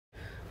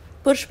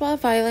Bourgeois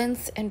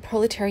Violence and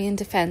Proletarian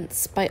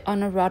Defense by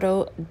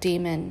Onorato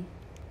Damen.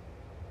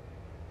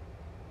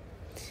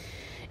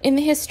 In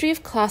the history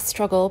of class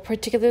struggle,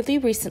 particularly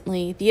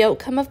recently, the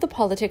outcome of the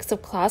politics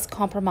of class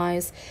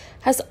compromise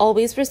has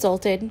always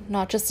resulted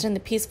not just in the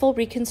peaceful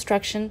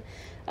reconstruction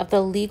of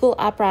the legal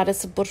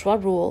apparatus of bourgeois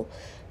rule,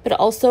 but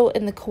also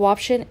in the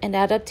co-option and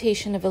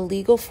adaptation of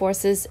illegal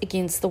forces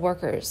against the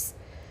workers.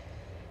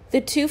 The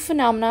two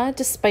phenomena,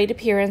 despite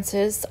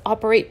appearances,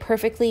 operate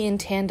perfectly in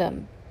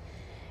tandem.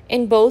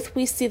 In both,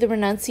 we see the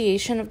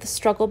renunciation of the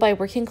struggle by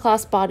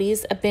working-class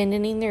bodies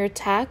abandoning their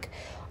attack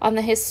on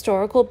the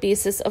historical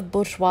basis of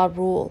bourgeois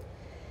rule.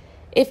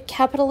 If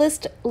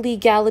capitalist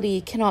legality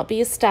cannot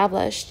be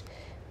established,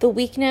 the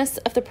weakness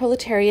of the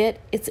proletariat,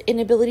 its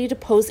inability to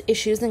pose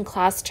issues in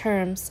class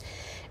terms,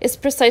 is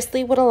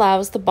precisely what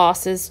allows the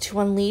bosses to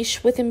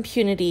unleash with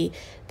impunity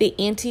the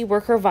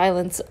anti-worker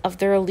violence of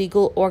their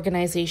illegal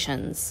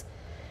organizations.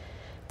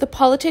 The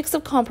politics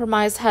of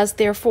compromise has,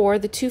 therefore,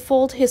 the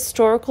twofold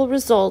historical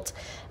result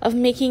of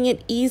making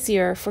it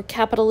easier for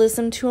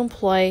capitalism to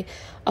employ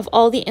of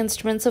all the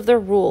instruments of their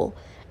rule,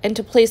 and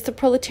to place the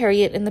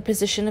proletariat in the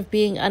position of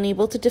being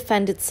unable to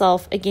defend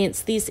itself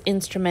against these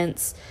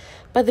instruments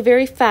by the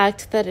very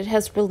fact that it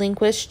has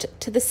relinquished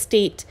to the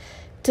state,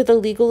 to the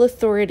legal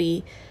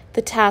authority,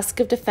 the task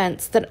of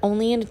defense that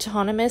only an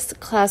autonomous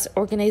class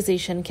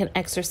organization can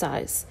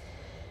exercise.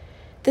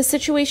 The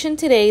situation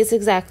today is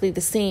exactly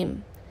the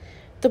same.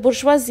 The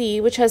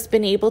bourgeoisie, which has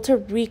been able to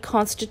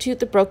reconstitute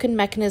the broken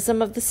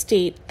mechanism of the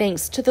state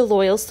thanks to the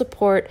loyal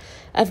support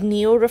of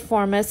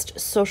neo-reformist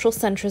social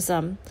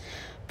centrism,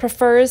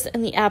 prefers,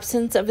 in the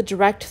absence of a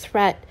direct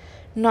threat,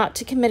 not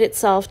to commit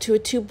itself to a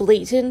too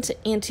blatant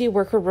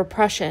anti-worker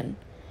repression.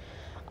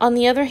 On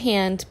the other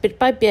hand, bit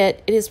by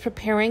bit, it is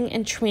preparing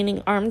and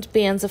training armed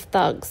bands of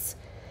thugs.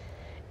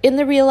 In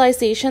the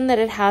realization that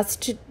it has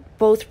to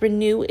both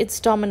renew its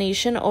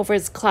domination over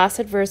its class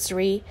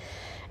adversary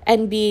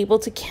and be able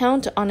to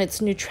count on its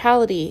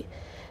neutrality,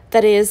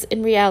 that is,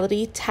 in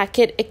reality,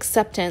 tacit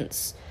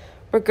acceptance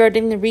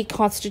regarding the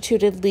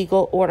reconstituted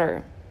legal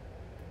order.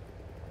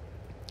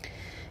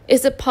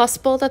 Is it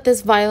possible that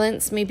this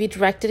violence may be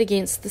directed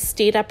against the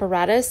state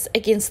apparatus,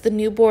 against the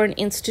newborn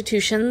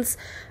institutions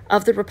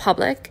of the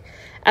Republic,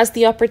 as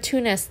the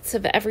opportunists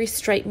of every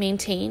stripe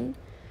maintain?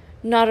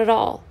 Not at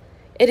all.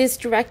 It is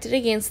directed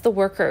against the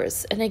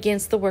workers and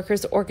against the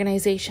workers'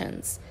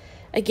 organizations,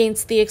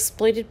 against the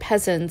exploited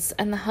peasants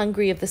and the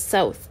hungry of the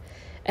South,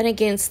 and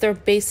against their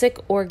basic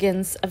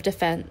organs of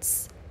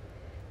defense.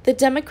 The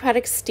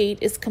democratic state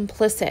is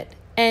complicit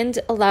and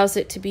allows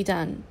it to be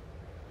done.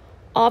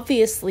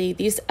 Obviously,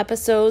 these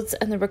episodes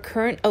and the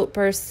recurrent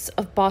outbursts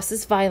of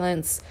bosses'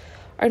 violence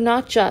are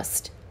not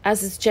just,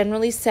 as is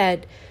generally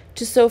said,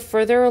 to sow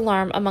further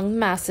alarm among the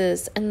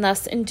masses and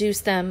thus induce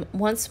them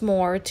once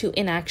more to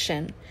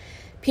inaction,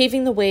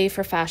 paving the way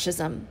for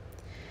fascism.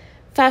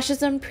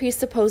 Fascism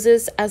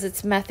presupposes as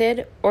its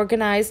method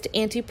organized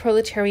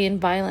anti-proletarian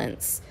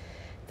violence,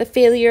 the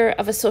failure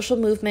of a social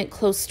movement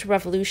close to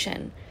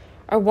revolution,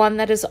 or one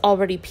that has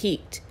already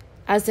peaked,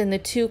 as in the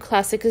two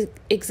classic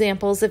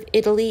examples of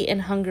Italy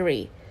and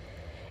Hungary.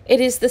 It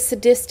is the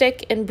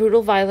sadistic and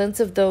brutal violence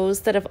of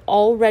those that have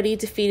already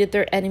defeated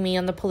their enemy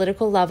on the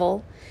political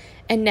level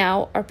and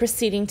now are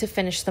proceeding to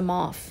finish them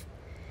off.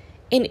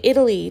 In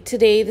Italy,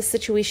 today the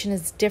situation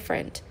is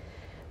different.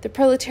 The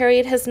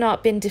proletariat has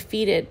not been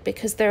defeated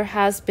because there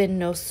has been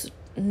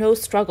no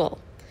struggle.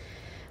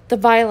 The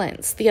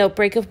violence, the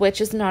outbreak of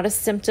which is not a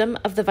symptom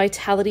of the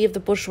vitality of the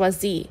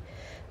bourgeoisie,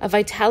 a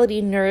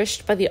vitality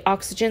nourished by the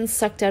oxygen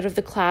sucked out of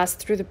the class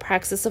through the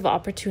praxis of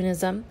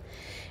opportunism,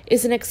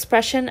 is an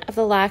expression of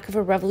the lack of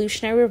a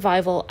revolutionary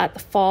revival at the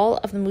fall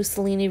of the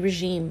Mussolini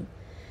regime.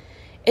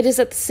 It is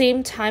at the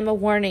same time a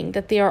warning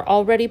that they are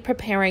already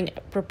preparing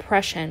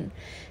repression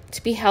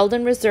to be held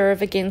in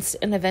reserve against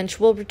an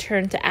eventual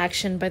return to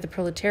action by the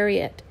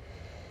proletariat.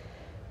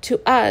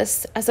 To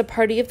us, as a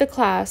party of the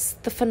class,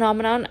 the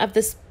phenomenon of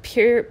this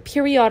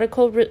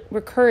periodical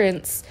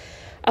recurrence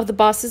of the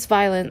boss's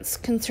violence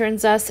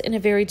concerns us in a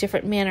very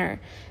different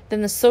manner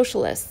than the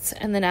socialists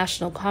and the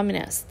national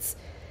communists.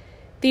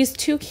 These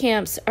two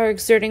camps are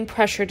exerting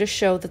pressure to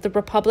show that the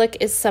Republic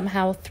is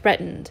somehow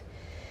threatened.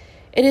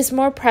 It is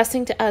more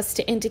pressing to us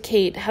to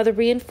indicate how the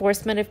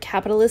reinforcement of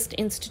capitalist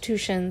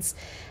institutions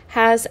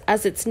has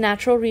as its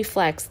natural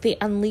reflex the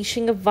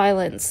unleashing of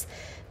violence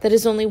that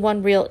is only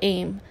one real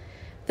aim,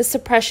 the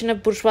suppression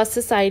of bourgeois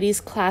society's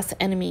class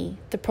enemy,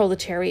 the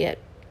proletariat.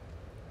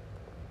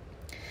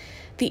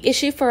 The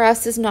issue for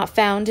us is not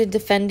found in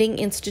defending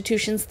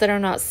institutions that are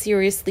not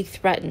seriously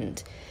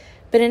threatened,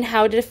 but in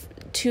how to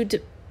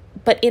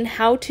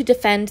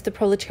defend the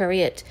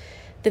proletariat,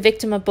 the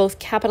victim of both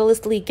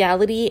capitalist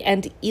legality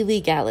and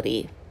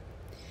illegality.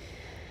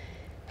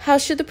 How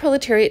should the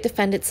proletariat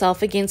defend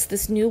itself against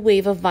this new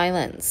wave of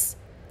violence?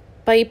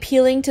 By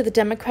appealing to the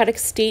democratic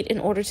state in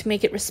order to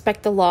make it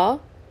respect the law?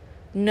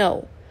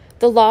 No.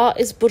 The law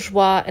is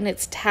bourgeois, and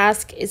its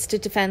task is to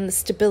defend the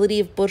stability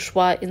of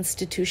bourgeois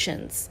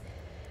institutions.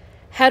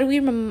 How do we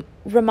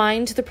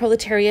remind the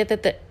proletariat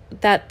that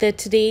that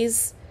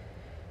today's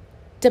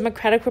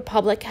democratic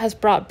republic has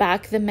brought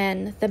back the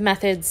men, the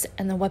methods,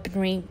 and the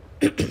weaponry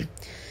of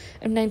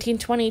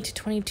 1920 to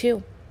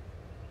 22.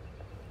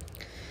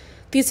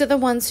 These are the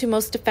ones who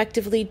most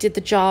effectively did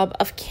the job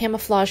of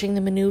camouflaging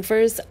the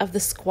maneuvers of the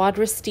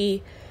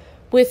squadristi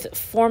with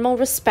formal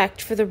respect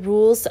for the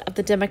rules of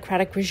the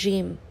democratic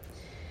regime.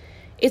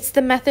 It's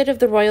the method of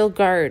the Royal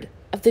Guard,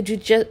 of the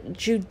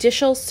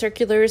judicial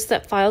circulars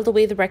that filed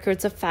away the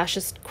records of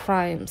fascist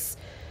crimes,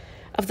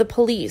 of the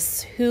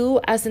police who,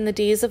 as in the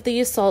days of the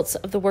assaults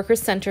of the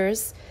workers'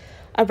 centers,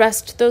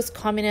 arrest those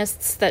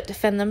communists that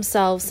defend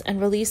themselves and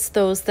release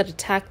those that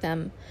attack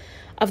them,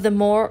 of the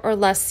more or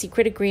less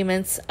secret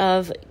agreements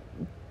of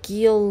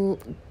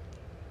Guillotism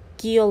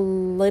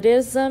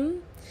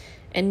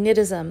and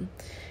Nidism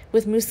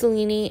with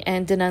Mussolini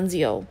and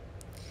D'Annunzio.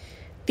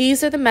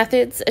 These are the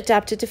methods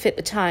adapted to fit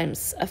the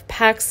times, of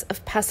pacts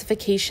of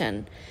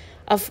pacification,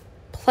 of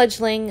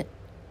pledging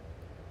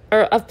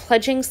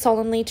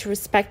solemnly to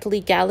respect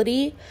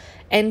legality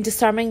and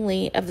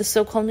disarmingly of the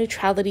so-called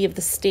neutrality of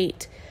the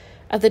state,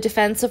 of the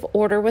defense of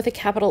order with a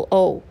capital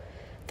O,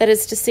 that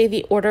is to say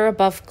the order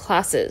above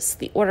classes,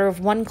 the order of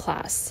one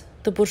class,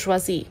 the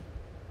bourgeoisie.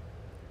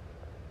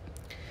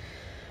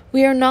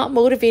 We are not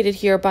motivated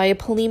here by a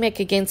polemic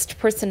against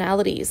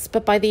personalities,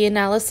 but by the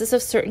analysis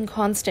of certain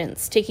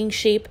constants taking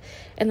shape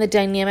in the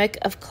dynamic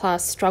of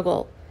class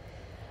struggle.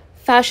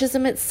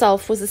 Fascism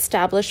itself was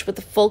established with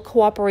the full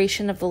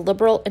cooperation of the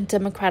liberal and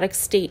democratic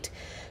state,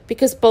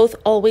 because both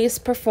always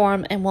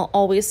perform and will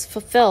always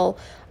fulfill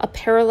a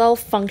parallel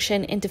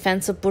function in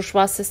defense of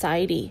bourgeois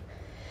society.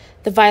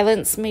 The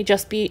violence may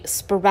just be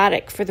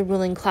sporadic for the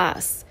ruling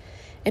class.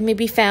 It may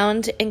be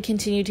found and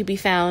continue to be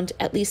found,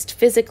 at least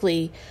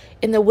physically,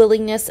 in the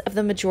willingness of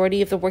the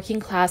majority of the working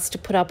class to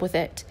put up with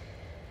it.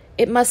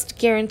 It must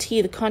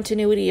guarantee the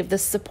continuity of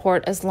this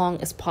support as long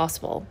as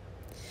possible.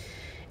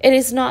 It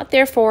is not,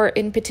 therefore,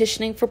 in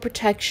petitioning for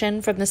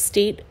protection from the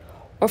state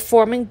or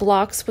forming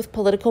blocs with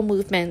political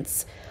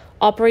movements,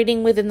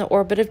 operating within the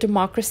orbit of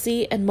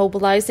democracy and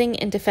mobilizing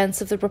in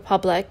defense of the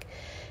Republic,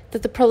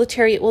 that the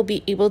proletariat will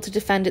be able to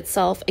defend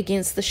itself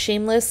against the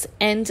shameless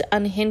and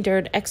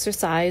unhindered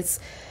exercise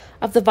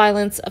of the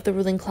violence of the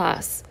ruling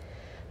class,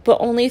 but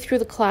only through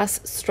the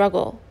class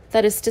struggle,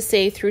 that is to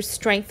say, through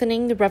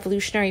strengthening the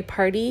Revolutionary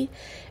Party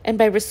and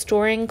by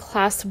restoring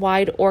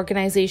class-wide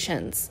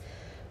organizations,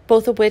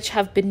 both of which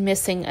have been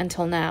missing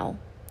until now.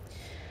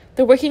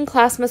 The working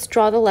class must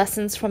draw the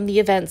lessons from the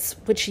events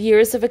which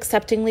years of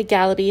accepting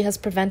legality has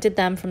prevented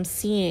them from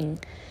seeing,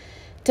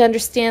 to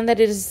understand that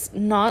it is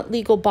not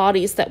legal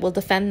bodies that will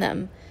defend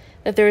them,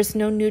 that there is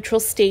no neutral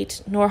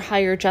state nor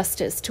higher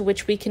justice to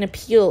which we can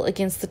appeal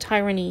against the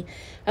tyranny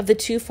of the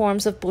two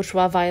forms of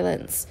bourgeois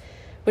violence,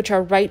 which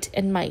are right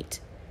and might.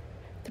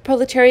 The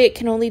proletariat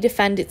can only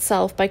defend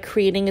itself by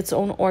creating its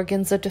own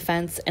organs of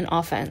defense and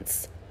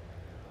offense.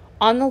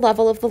 On the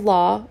level of the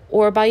law,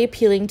 or by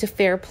appealing to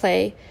fair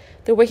play,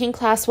 the working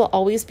class will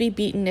always be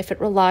beaten if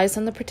it relies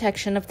on the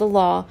protection of the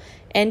law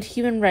and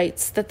human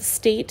rights that the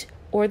state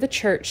or the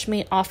church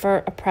may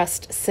offer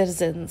oppressed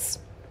citizens.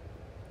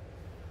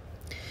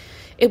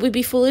 It would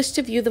be foolish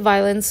to view the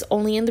violence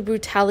only in the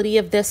brutality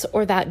of this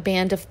or that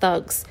band of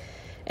thugs,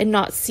 and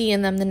not see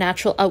in them the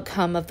natural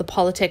outcome of the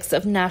politics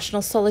of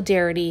national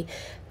solidarity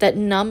that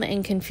numb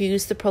and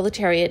confuse the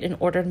proletariat in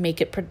order to make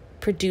it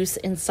produce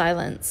in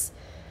silence.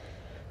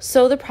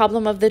 So the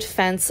problem of the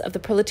defense of the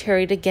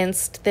proletariat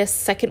against this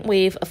second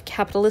wave of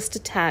capitalist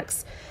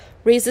attacks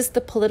raises the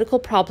political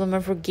problem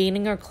of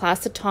regaining our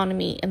class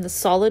autonomy in the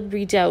solid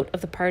redoubt of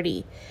the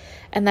party,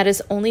 and that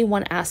is only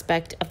one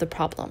aspect of the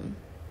problem.